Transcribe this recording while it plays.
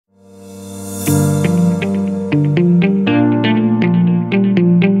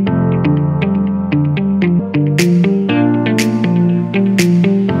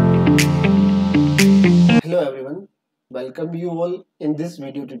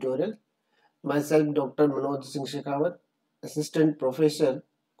video tutorial. Myself Dr. Manoj Singh Shekhawat, Assistant Professor,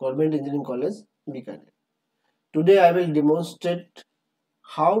 Government Engineering College, Bikaner. Today I will demonstrate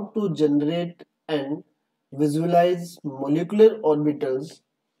how to generate and visualize molecular orbitals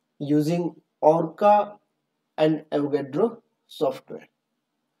using ORCA and Avogadro software.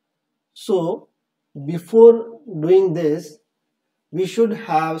 So before doing this, we should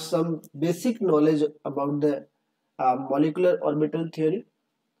have some basic knowledge about the molecular orbital theory.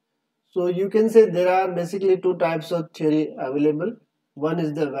 So you can say there are basically two types of theory available. One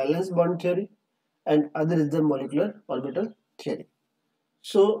is the valence bond theory and other is the molecular orbital theory.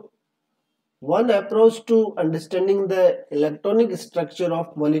 So one approach to understanding the electronic structure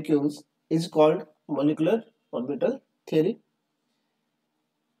of molecules is called molecular orbital theory.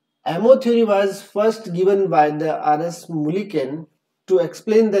 MO theory was first given by the R S Mulliken to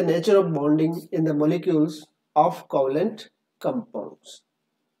explain the nature of bonding in the molecules of covalent compounds.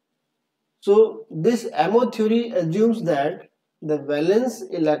 So this MO theory assumes that the valence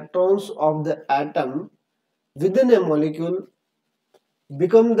electrons of the atom within a molecule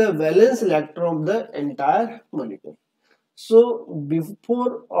become the valence electron of the entire molecule. So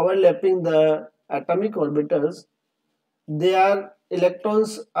before overlapping the atomic orbitals, their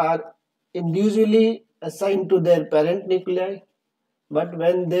electrons are individually assigned to their parent nuclei, but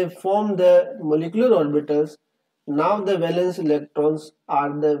when they form the molecular orbitals, now the valence electrons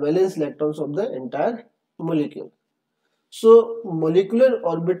are the valence electrons of the entire molecule. So molecular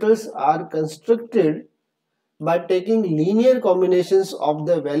orbitals are constructed by taking linear combinations of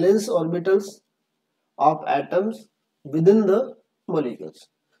the valence orbitals of atoms within the molecules.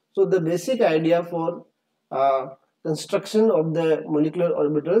 So the basic idea for construction of the molecular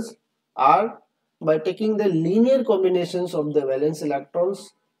orbitals are by taking the linear combinations of the valence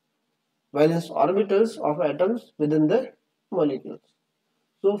electrons, valence orbitals of atoms within the molecules.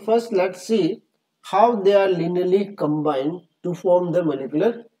 So first let's see how they are linearly combined to form the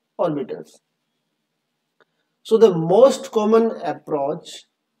molecular orbitals. So the most common approach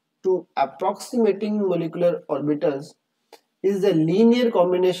to approximating molecular orbitals is the linear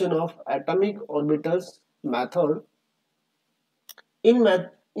combination of atomic orbitals method, in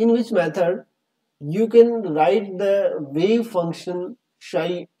which method you can write the wave function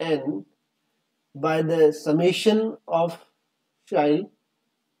psi n by the summation of psi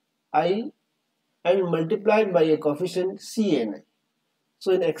I and multiplied by a coefficient Cni.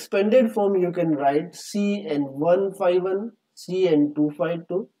 So in expanded form you can write Cn1 phi 1, Cn2 phi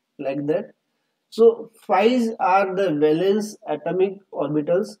 2 like that. So phi's are the valence atomic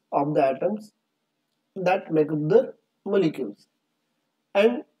orbitals of the atoms that make up the molecules,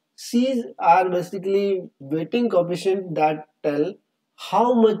 and C's are basically weighting coefficient that tell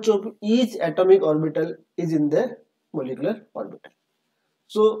how much of each atomic orbital is in the molecular orbital.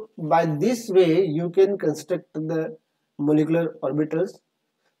 So by this way you can construct the molecular orbitals.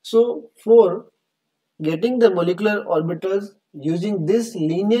 So for getting the molecular orbitals using this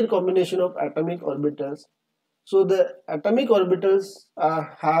linear combination of atomic orbitals, so the atomic orbitals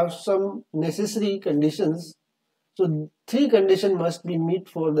have some necessary conditions. So three conditions must be met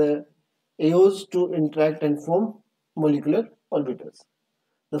for the AOs to interact and form molecular orbitals.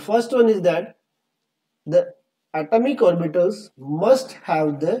 The first one is that the atomic orbitals must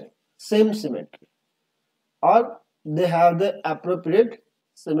have the same symmetry, or they have the appropriate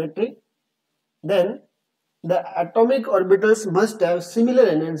symmetry. Then the atomic orbitals must have similar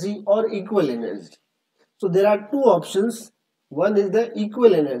energy or equal energy. So there are two options. One is the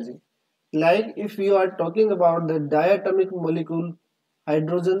equal energy. Like if you are talking about the diatomic molecule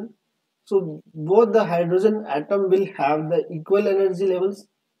hydrogen, so both the hydrogen atom will have the equal energy levels.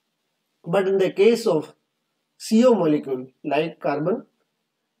 But in the case of CO molecule like carbon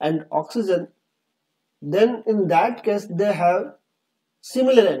and oxygen, then in that case they have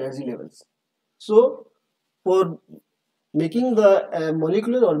similar energy levels. So for making the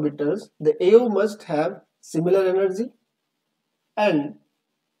molecular orbitals, the AO must have similar energy and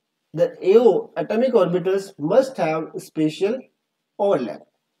the AO atomic orbitals must have spatial overlap.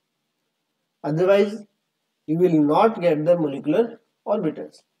 Otherwise you will not get the molecular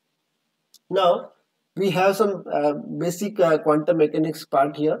orbitals. Now we have some basic quantum mechanics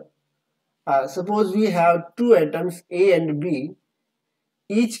part here. Suppose we have two atoms A and B,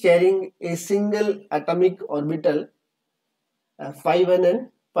 each carrying a single atomic orbital phi 1 and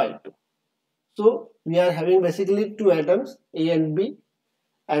phi 2. So we are having basically two atoms A and B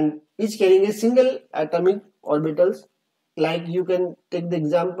and each carrying a single atomic orbitals. Like you can take the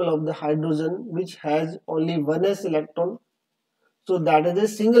example of the hydrogen, which has only one s electron. So that is a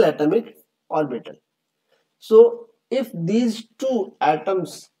single atomic orbital. So if these two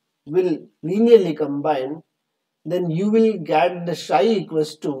atoms will linearly combine, then you will get the psi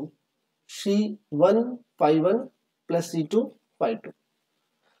equals to C1 phi 1 plus C2 phi 2.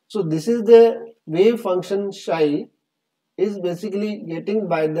 So this is the wave function psi is basically getting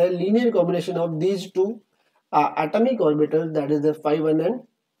by the linear combination of these two atomic orbitals, that is the phi 1 and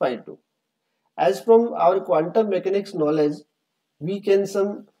phi 2. As from our quantum mechanics knowledge, we can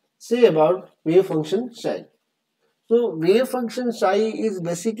say about wave function psi. So wave function psi is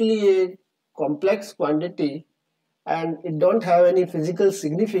basically a complex quantity and it don't have any physical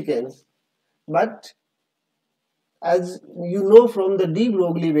significance, but as you know from the de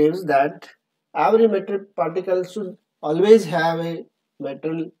Broglie waves that every matter particle should always have a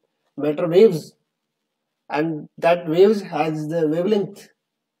matter waves, and that waves has the wavelength.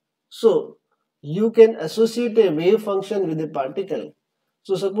 So you can associate a wave function with a particle.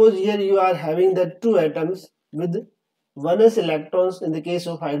 So suppose here you are having the two atoms with 1s electrons in the case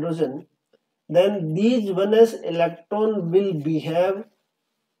of hydrogen, then these 1s electron will behave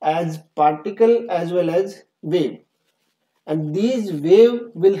as particle as well as wave, and these wave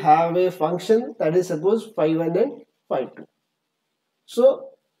will have a function, that is suppose phi 1 and phi 2. So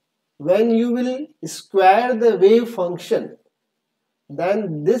when you will square the wave function,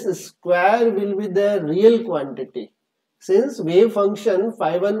 then this square will be the real quantity. Since wave function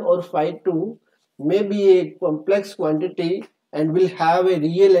phi 1 or phi 2 may be a complex quantity and will have a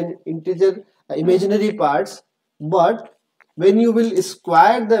real and integer imaginary parts, but when you will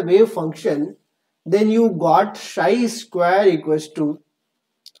square the wave function, then you got psi square equals to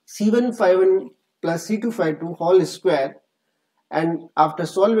C1 phi 1 plus C2 phi 2 whole square, and after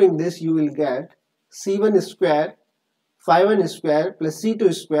solving this you will get C1 square phi 1 square plus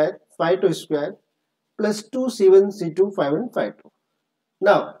C2 square phi 2 square plus 2 C1 C2 phi 1 phi 2.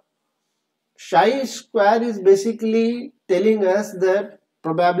 Now psi square is basically telling us the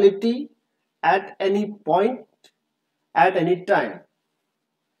probability at any point at any time.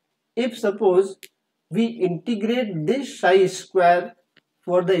 If suppose we integrate this psi square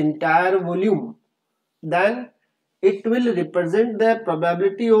for the entire volume, then it will represent the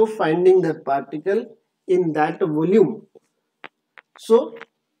probability of finding the particle in that volume. So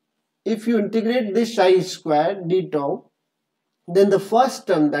if you integrate this psi square d tau, then the first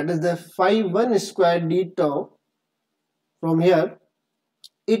term, that is the phi 1 square d tau, from here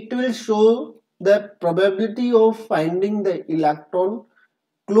it will show the probability of finding the electron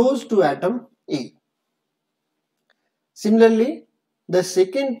close to atom A. Similarly, the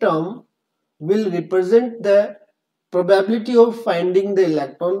second term will represent the probability of finding the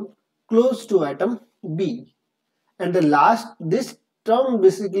electron close to atom B, and the last, this term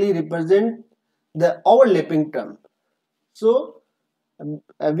basically represent the overlapping term. So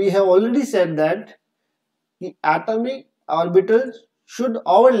we have already said that the atomic orbitals should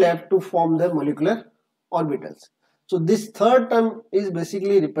overlap to form the molecular orbitals. So this third term is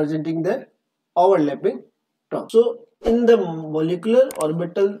basically representing the overlapping term. So in the molecular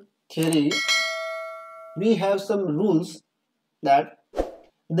orbital theory, we have some rules that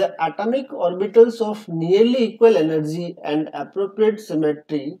the atomic orbitals of nearly equal energy and appropriate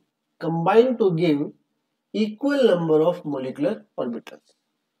symmetry combine to give equal number of molecular orbitals.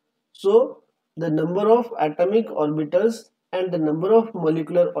 So the number of atomic orbitals and the number of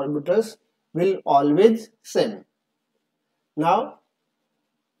molecular orbitals will always same. Now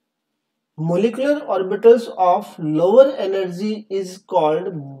molecular orbitals of lower energy is called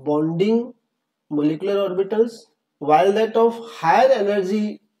bonding molecular orbitals, while that of higher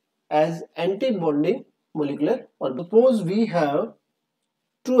energy as antibonding molecular orbitals. Suppose we have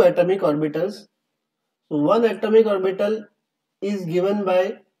two atomic orbitals. So one atomic orbital is given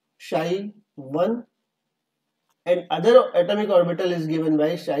by psi 1 and other atomic orbital is given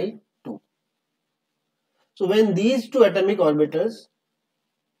by psi 2. So when these two atomic orbitals,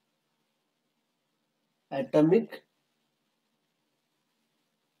 atomic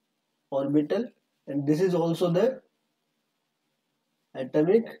orbital, and this is also the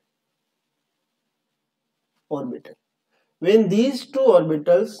atomic orbital, when these two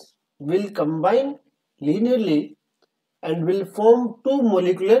orbitals will combine linearly and will form two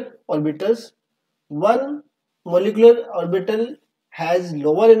molecular orbitals, one molecular orbital has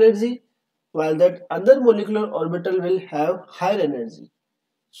lower energy while that other molecular orbital will have higher energy.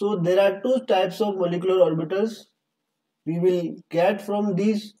 So there are two types of molecular orbitals we will get from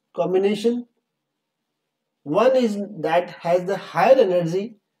these combination. One is that has the higher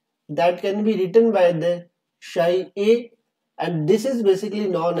energy, that can be written by the psi A, and this is basically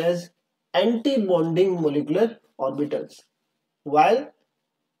known as antibonding molecular orbitals, while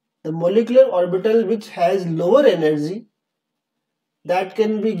the molecular orbital which has lower energy, that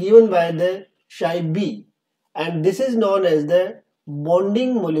can be given by the psi b, and this is known as the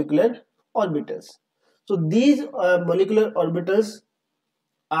bonding molecular orbitals. So these molecular orbitals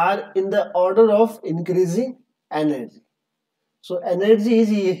are in the order of increasing energy. So energy is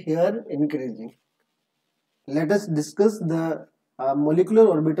here increasing. Let us discuss the molecular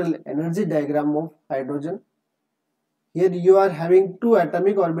orbital energy diagram of hydrogen. Here you are having two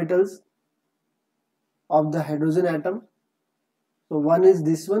atomic orbitals of the hydrogen atom. So one is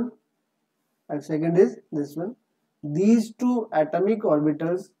this one and second is this one. These two atomic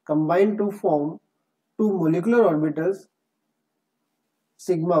orbitals combine to form two molecular orbitals,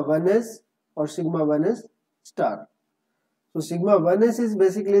 sigma 1s or sigma 1s star. So sigma 1s is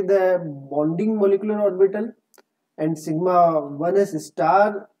basically the bonding molecular orbital and sigma 1s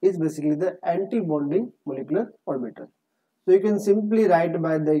star is basically the anti-bonding molecular orbital. So you can simply write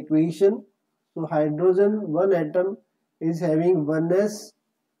by the equation. So hydrogen one atom is having 1s,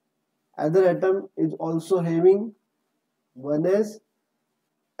 other atom is also having 1s,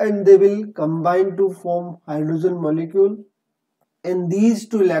 and they will combine to form hydrogen molecule, and these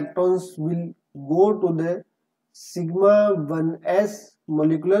two electrons will go to the sigma 1s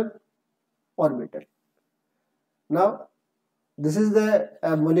molecular orbital. Now this is the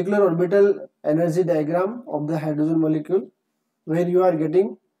molecular orbital energy diagram of the hydrogen molecule, where you are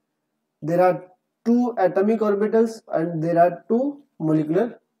getting there are two atomic orbitals and there are two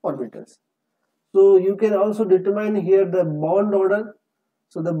molecular orbitals. So you can also determine here the bond order.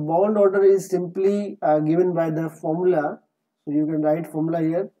 So the bond order is simply given by the formula. So you can write formula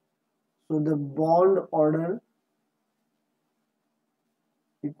here. So the bond order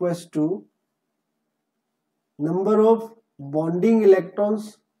equals to number of bonding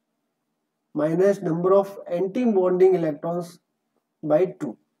electrons minus number of anti-bonding electrons by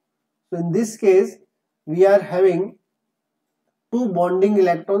 2. So in this case we are having 2 bonding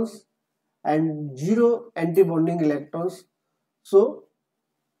electrons and 0 anti-bonding electrons. So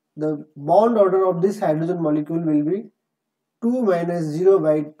the bond order of this hydrogen molecule will be 2 minus 0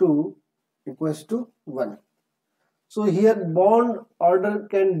 by 2 equals to 1. So here bond order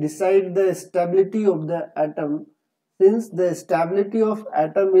can decide the stability of the atom, since the stability of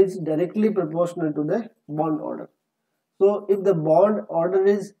atom is directly proportional to the bond order. So if the bond order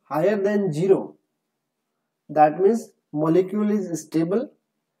is higher than 0, that means molecule is stable,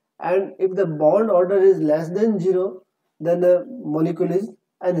 and if the bond order is less than 0, then the molecule is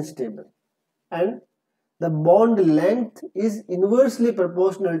unstable, and the bond length is inversely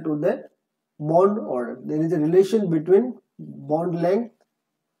proportional to the bond order. There is a relation between bond length.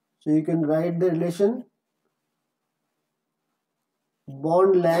 So you can write the relation: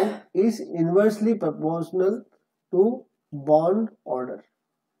 bond length is inversely proportional to bond order.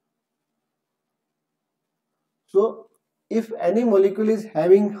 So if any molecule is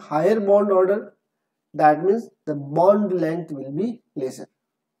having higher bond order, that means the bond length will be lesser.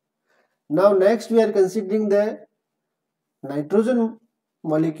 Now next we are considering the nitrogen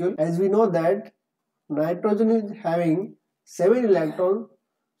molecule. As we know that nitrogen is having 7 electrons.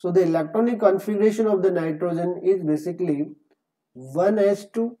 So the electronic configuration of the nitrogen is basically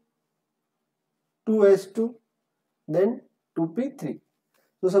 1s2, 2s2, then 2p3.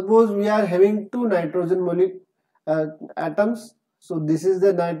 So suppose we are having two nitrogen atoms. So this is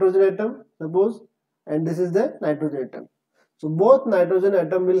the nitrogen atom, suppose, and this is the nitrogen atom. So both nitrogen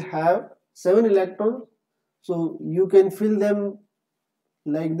atom will have 7 electrons. So you can fill them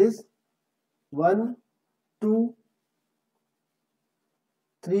like this: 1, 2,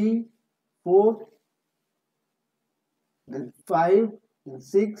 3, 4, then 5, then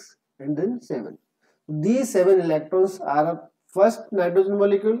 6, and then 7. These 7 electrons are a first nitrogen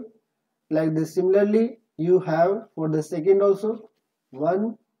molecule. Like this, similarly you have for the second also: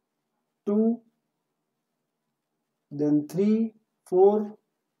 1, 2, then 3, 4,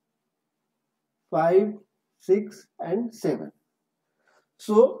 5, 6, and 7.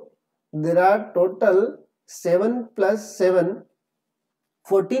 So there are total 7 plus 7,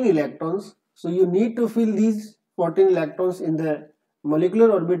 14 electrons. So you need to fill these 14 electrons in the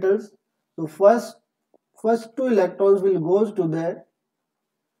molecular orbitals. So first 2 electrons will go to the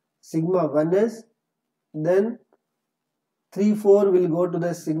sigma 1s, then 3, 4 will go to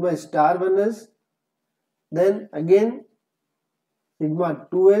the sigma star 1s, then again sigma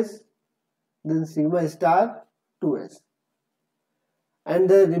 2s, then sigma star 2s, and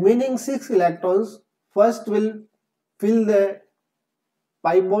the remaining 6 electrons first will fill the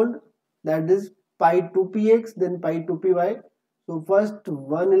pi bond, that is pi 2px, then pi 2py. So first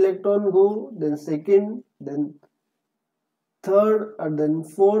 1 electron go, then second, then third, and then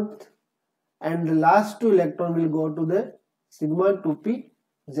fourth, and the last two electron will go to the sigma 2p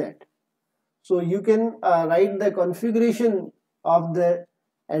z. So you can write the configuration of the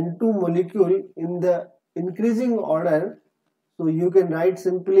N2 molecule in the increasing order. So you can write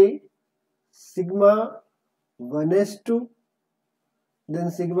simply sigma 1s2,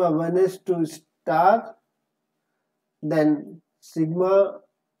 then sigma 1s2 star, then sigma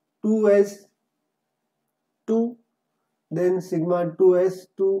 2s2, then sigma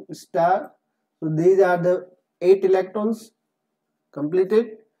 2s2 star. So these are the 8 electrons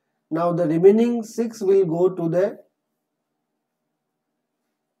completed. Now the remaining 6 will go to the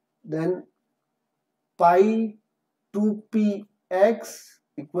then pi 2px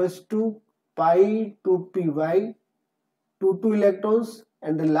equals to pi 2py, 2 electrons,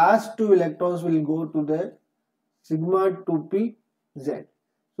 and the last 2 electrons will go to the sigma 2pz.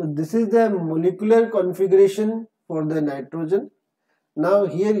 So this is the molecular configuration for the nitrogen. Now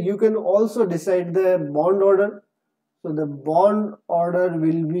here you can also decide the bond order. So the bond order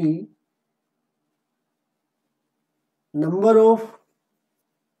will be number of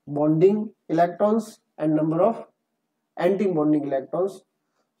bonding electrons and number of anti-bonding electrons.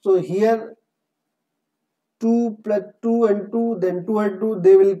 So here 2 plus 2 and 2, then 2 and 2,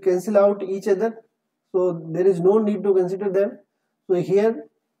 they will cancel out each other. So there is no need to consider them. So here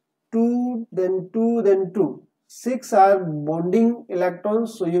 2, then 2, then 2. 6 are bonding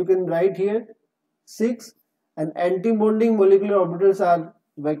electrons. So you can write here 6, and anti-bonding molecular orbitals are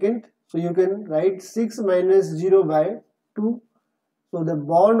vacant. So you can write 6 minus 0 by 2. So the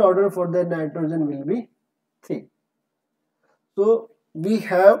bond order for the nitrogen will be 3. So we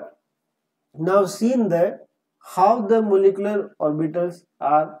have now seen that how the molecular orbitals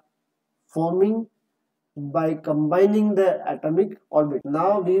are forming by combining the atomic orbit.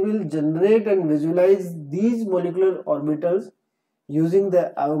 Now we will generate and visualize these molecular orbitals using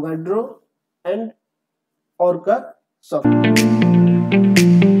the Avogadro and ORCA software.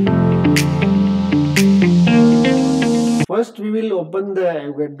 First we will open the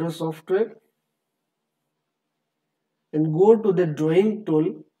Avogadro software and go to the drawing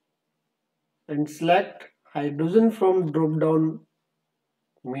tool and select hydrogen from drop down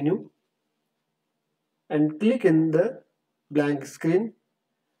menu and click in the blank screen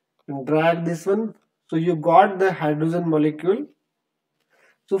and drag this one. So you got the hydrogen molecule.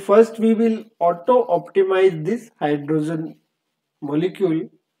 So first we will auto optimize this hydrogen molecule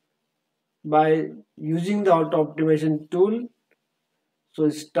by using the auto optimization tool. So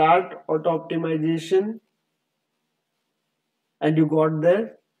start auto optimization, and you got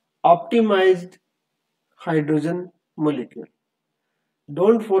the optimized hydrogen molecule.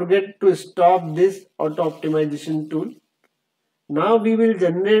 Don't forget to stop this auto optimization tool. Now we will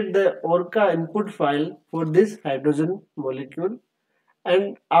generate the ORCA input file for this hydrogen molecule,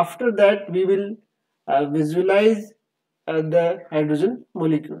 and after that we will visualize the hydrogen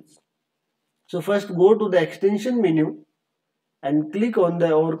molecules. So first go to the extension menu and click on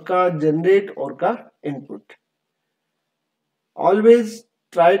the ORCA generate ORCA input. Always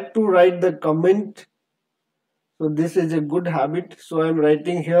try to write the comment. So this is a good habit. So I am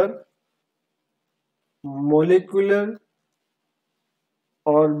writing here molecular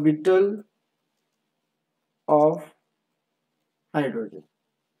orbital of hydrogen.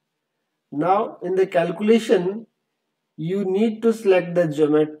 Now in the calculation you need to select the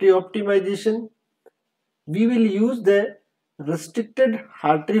geometry optimization. We will use the restricted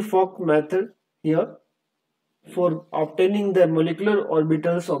Hartree-Fock method here for obtaining the molecular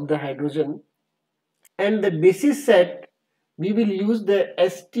orbitals of the hydrogen, and the basis set we will use the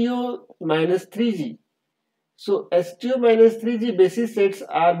STO-3G. So STO-3G basis sets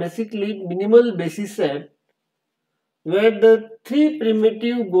are basically minimal basis set where the 3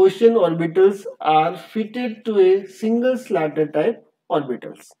 primitive Gaussian orbitals are fitted to a single slatted type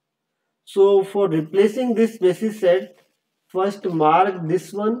orbitals. So for replacing this basis set, first mark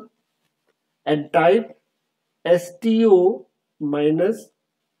this one and type STO-3G.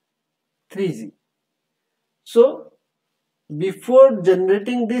 So before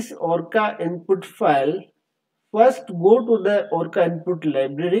generating this ORCA input file, first go to the ORCA input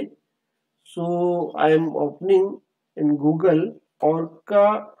library. So I am opening in Google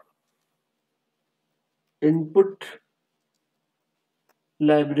ORCA input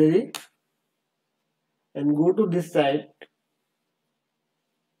library and go to this site.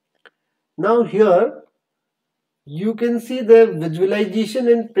 Now here you can see the visualization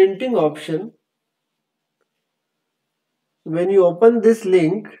and printing option. When you open this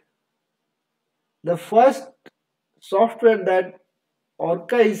link, the first software that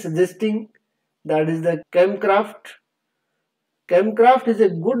ORCA is suggesting, that is the ChemCraft. Chemcraft is a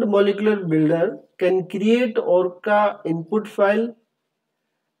good molecular builder, can create ORCA input file,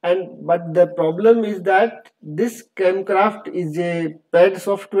 but the problem is that this Chemcraft is a paid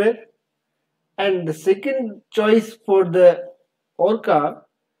software, and the second choice for the ORCA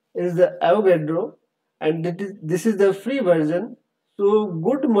is the Avogadro, and this is the free version, so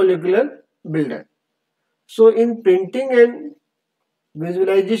good molecular builder. So in printing and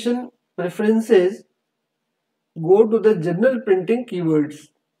visualization preferences, go to the general printing keywords.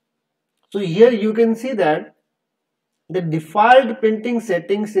 So here you can see that the default printing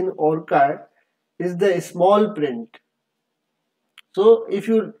settings in ORCA is the small print. So if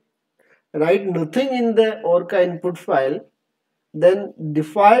you write nothing in the ORCA input file, then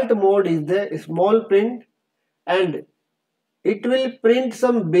default mode is the small print, and it will print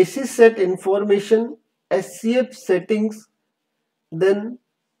some basis set information, SCF settings, then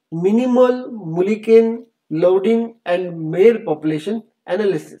minimal Mulliken loading and mere population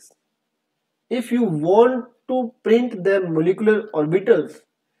analysis. If you want to print the molecular orbitals,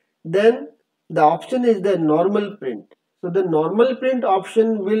 then the option is the normal print. So the normal print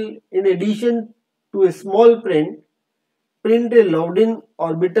option will, in addition to a small print a loading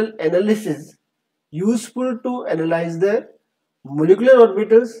orbital analysis, useful to analyze the molecular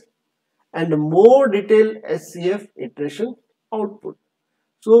orbitals and more detailed SCF iteration output.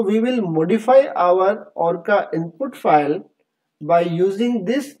 So we will modify our ORCA input file by using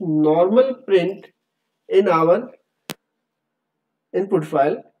this normal print in our input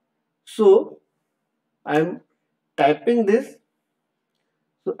file. So I am typing this,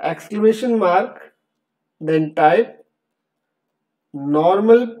 so exclamation mark, then type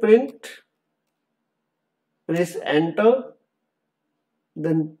normal print, press enter,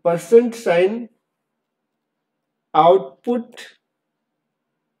 then %, output,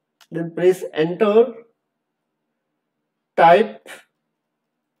 then press enter, type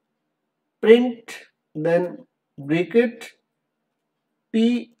print, then bracket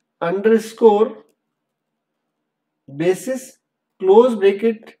p underscore basis, close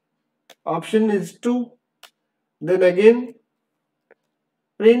bracket, option is 2, then again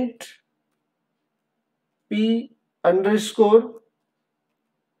print p underscore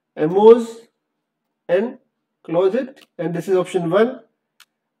emos and close it, and this is option 1,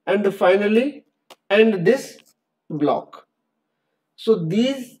 and finally end this block. So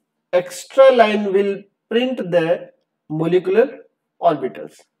these extra line will print the molecular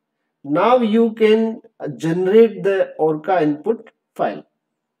orbitals. Now you can generate the ORCA input file.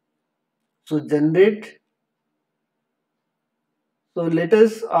 So generate. So let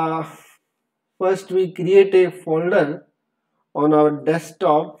us first we create a folder on our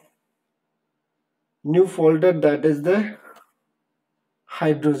desktop, new folder, that is the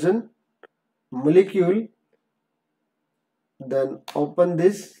hydrogen molecule. Then open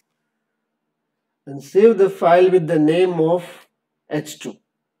this and save the file with the name of H2.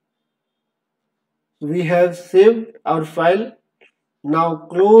 We have saved our file. Now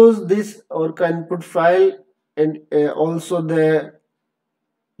close this ORCA input file, and also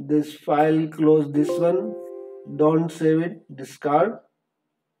this file, close this one, don't save it, discard.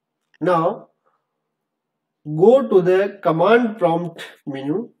 Now go to the command prompt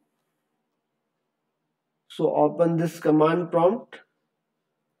menu. So open this command prompt.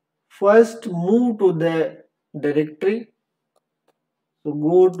 First move to the directory. So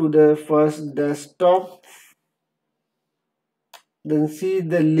go to the first desktop, then see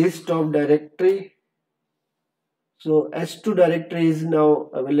the list of directory. So H2 directory is now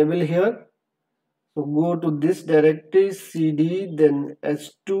available here. So go to this directory, CD, then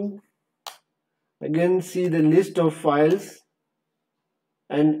H2. Again see the list of files,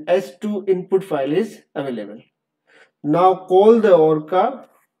 and H2 input file is available. Now call the ORCA,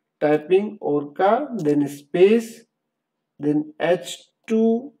 typing ORCA, then space, then H2.inp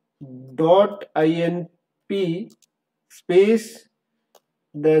space,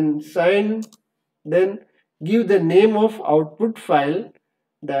 then sign, then give the name of output file,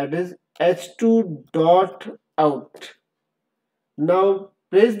 that is H2.out. Now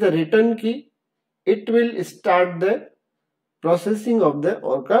press the return key. It will start the processing of the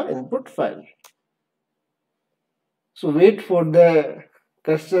ORCA input file. So wait for the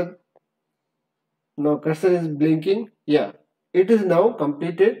cursor. Now cursor is blinking. Yeah, it is now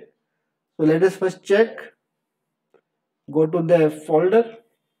completed. So let us first check. Go to the folder.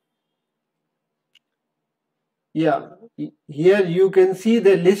 Yeah, here you can see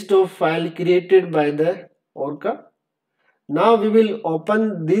the list of files created by the ORCA. Now we will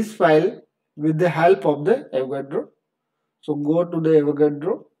open this file with the help of the Avogadro. So go to the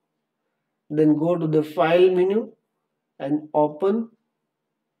Avogadro, then go to the file menu and open.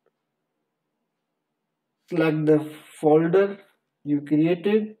 Select the folder you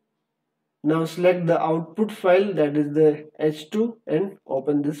created. Now select the output file, that is the H2, and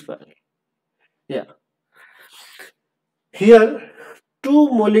open this file. Yeah. Here two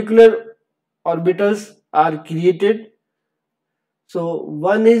molecular orbitals are created. So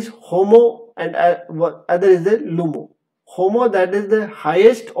one is HOMO and other is the LUMO. HOMO, that is the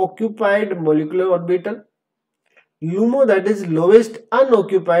highest occupied molecular orbital. LUMO, that is lowest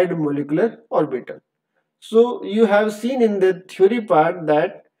unoccupied molecular orbital. So you have seen in the theory part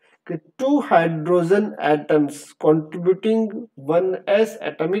that the two hydrogen atoms contributing one s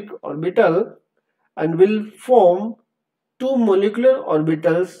atomic orbital and will form two molecular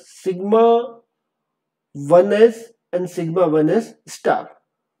orbitals sigma 1s and sigma 1s star.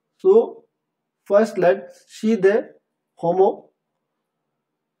 So first let's see the HOMO.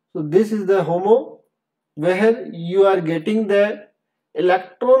 So this is the HOMO, where you are getting the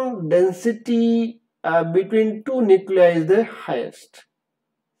electron density between two nuclei is the highest.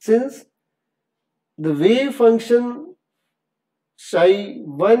 Since the wave function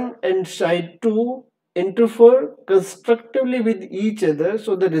psi1 and psi2 interfere constructively with each other,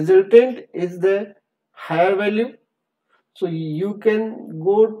 so the resultant is the higher value. So you can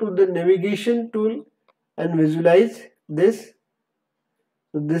go to the navigation tool and visualize this.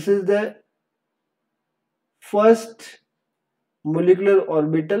 So this is the first molecular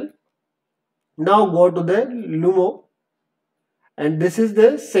orbital. Now go to the LUMO, and this is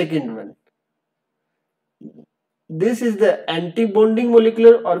the second one. This is the antibonding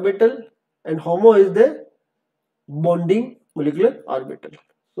molecular orbital, and HOMO is the bonding molecular orbital.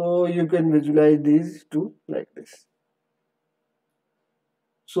 So you can visualize these two like this.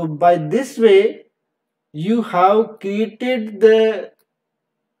 So by this way you have created the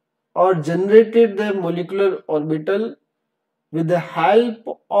or generated the molecular orbital with the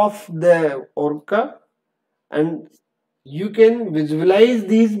help of the ORCA, and you can visualize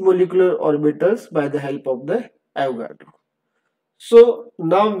these molecular orbitals by the help of the Avogadro. So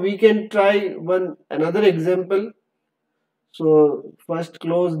now we can try another example. So first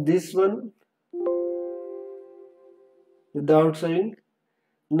close this one without saving.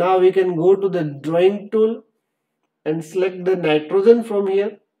 Now we can go to the drawing tool and select the nitrogen from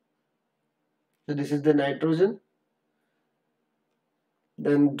here. So this is the nitrogen.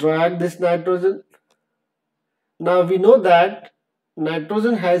 Then drag this nitrogen. Now we know that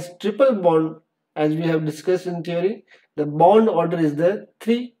nitrogen has triple bond, as we have discussed in theory. The bond order is the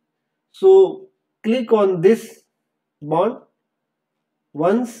 3. So click on this bond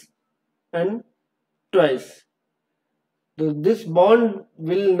once and twice. So this bond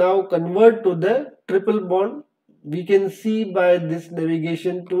will now convert to the triple bond. We can see by this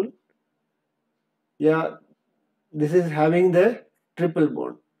navigation tool. Yeah, this is having the triple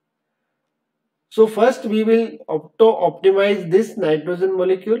bond. So first we will auto-optimize this nitrogen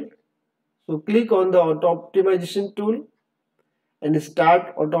molecule. So click on the auto-optimization tool and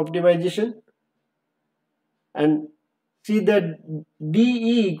start auto-optimization, and see that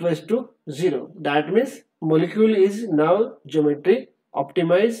DE equals to 0. That means molecule is now geometry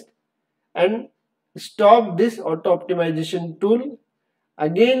optimized, and stop this auto-optimization tool.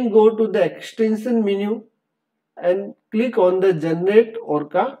 Again go to the extension menu and click on the generate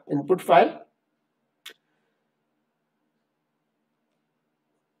ORCA input file.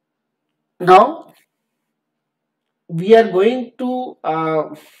 Now we are going to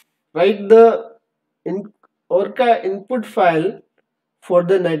write the ORCA input file for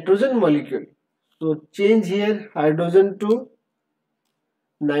the nitrogen molecule. So change here hydrogen to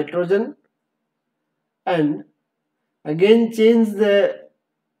nitrogen, and again change the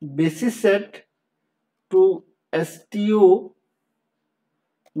basis set to STO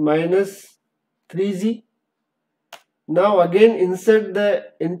minus 3G. Now again insert the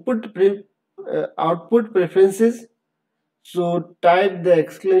output preferences. So type the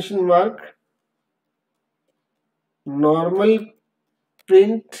exclamation mark, normal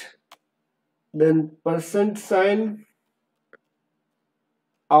print, then %,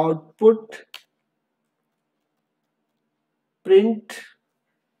 output print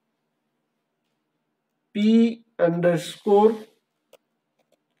P underscore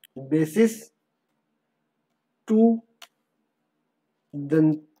basis 2,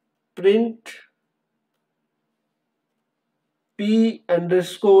 then print P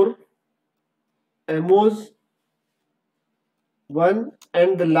underscore MOS 1,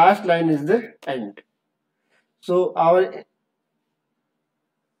 and the last line is the end. So our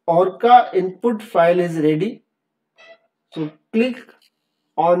ORCA input file is ready. So click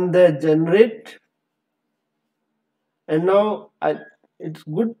on the generate And now it's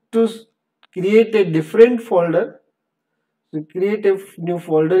good to create a different folder. So create a new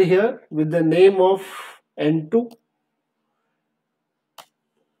folder here with the name of N2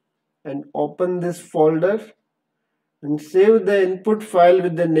 and open this folder and save the input file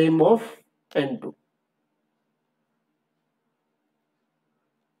with the name of N2.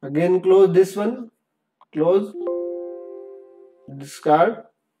 Again close this one, close, discard.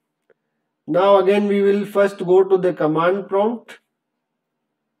 Now again we will first go to the command prompt,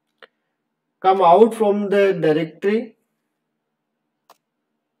 come out from the directory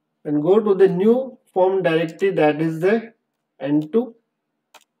and go to the new form directory, that is the N2.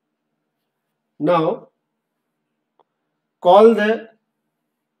 Now call the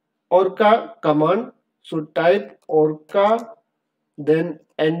ORCA command. So type ORCA then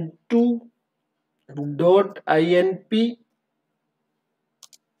N2 dot inp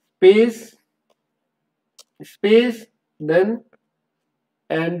space then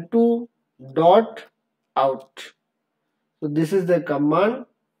N2 dot out. So this is the command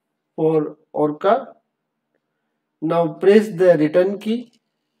for ORCA. Now press the return key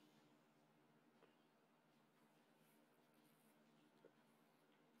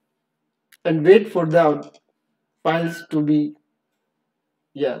and wait for the files to be,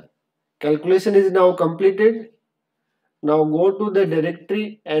 calculation is now completed. Now go to the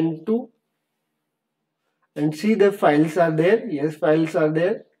directory N2 and see the files are there. Yes, files are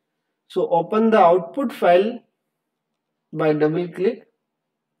there. So open the output file by double click.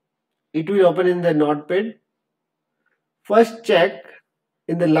 It will open in the notepad. First check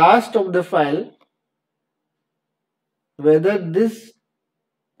in the last of the file whether this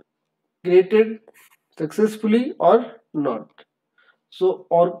created successfully or not. So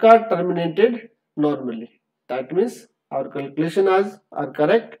ORCA terminated normally. That means our calculations are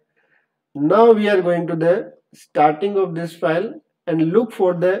correct. Now we are going to the starting of this file and look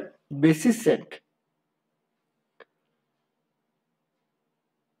for the basis set.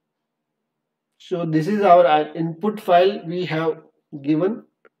 So this is our input file we have given.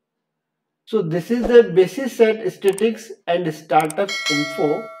 So this is the basis set statics and startup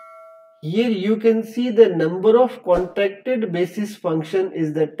info. Here you can see the number of contracted basis function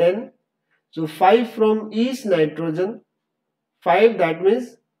is the 10. So 5 from each nitrogen, 5, that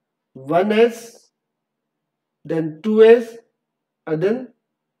means 1s, then 2s, and then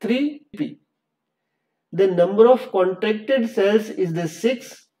 3p. The number of contracted cells is the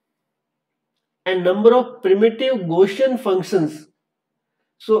 6 and number of primitive Gaussian functions.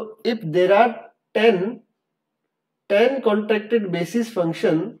 So if there are 10 contracted basis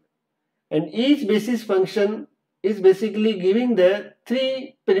function and each basis function is basically giving the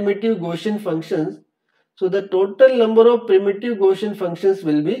 3 primitive Gaussian functions, so the total number of primitive Gaussian functions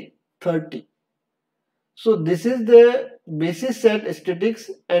will be 30. So this is the basis set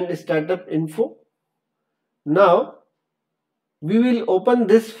statics and startup info. Now we will open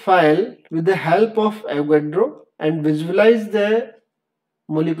this file with the help of Avogadro and visualize the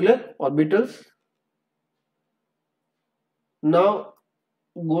molecular orbitals. Now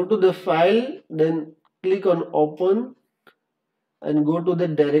go to the file, then click on open and go to the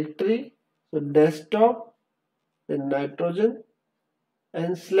directory, so desktop, then nitrogen,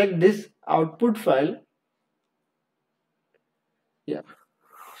 and select this output file.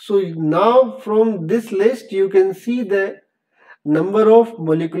 So now from this list you can see the number of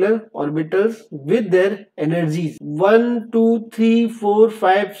molecular orbitals with their energies. 1, 2, 3, 4,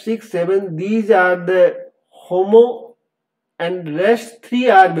 5, 6, 7. These are the HOMO and rest 3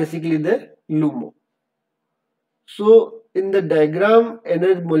 are basically the LUMO. So in the diagram,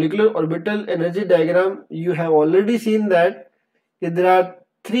 molecular orbital energy diagram, you have already seen that there are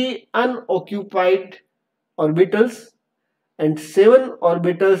 3 unoccupied orbitals and 7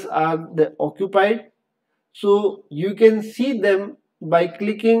 orbitals are the occupied. So you can see them by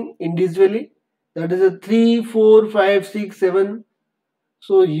clicking individually. That is a 3, 4, 5, 6, 7.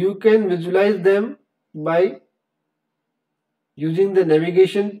 So you can visualize them by using the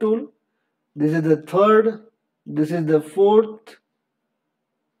navigation tool. This is the third, this is the fourth,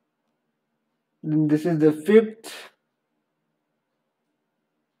 this is the fifth.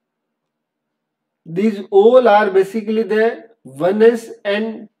 These all are basically the 1s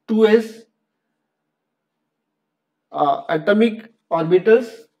and 2s atomic orbitals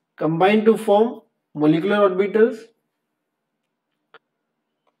combined to form molecular orbitals.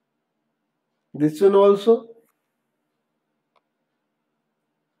 This one also.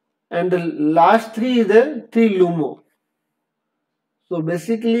 And the last 3 is the 3 LUMO. So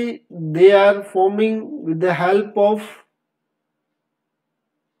basically they are forming with the help of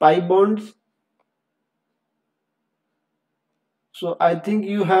pi bonds. So I think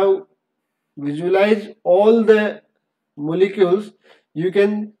you have visualized all the molecules. You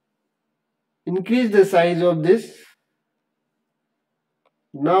can increase the size of this.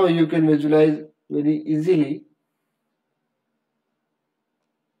 Now you can visualize very easily.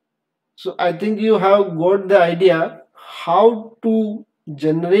 So I think you have got the idea how to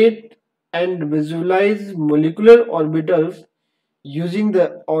generate and visualize molecular orbitals using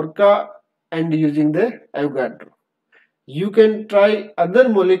the ORCA and using the Avogadro. You can try other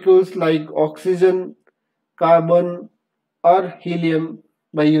molecules like oxygen, carbon or helium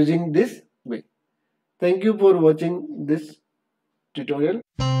by using this way. Thank you for watching this tutorial.